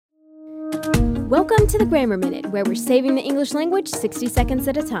Welcome to the Grammar Minute, where we're saving the English language 60 seconds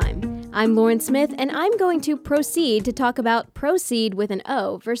at a time. I'm Lauren Smith, and I'm going to proceed to talk about proceed with an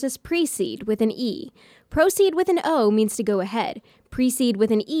O versus precede with an E. Proceed with an O means to go ahead. Precede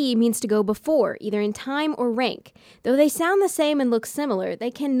with an E means to go before, either in time or rank. Though they sound the same and look similar,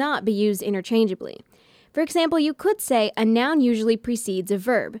 they cannot be used interchangeably. For example, you could say a noun usually precedes a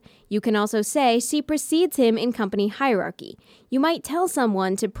verb. You can also say she precedes him in company hierarchy. You might tell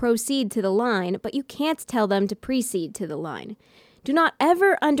someone to proceed to the line, but you can't tell them to precede to the line. Do not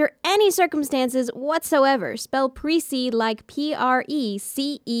ever, under any circumstances whatsoever, spell precede like P-R-E-C-E-E-D.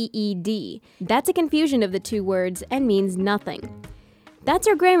 That's a confusion of the two words and means nothing. That's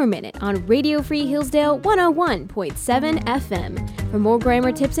our Grammar Minute on Radio Free Hillsdale 101.7 FM. For more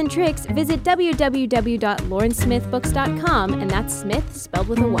grammar tips and tricks, visit www.laurensmithbooks.com, and that's Smith spelled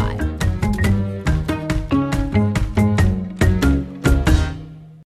with a Y.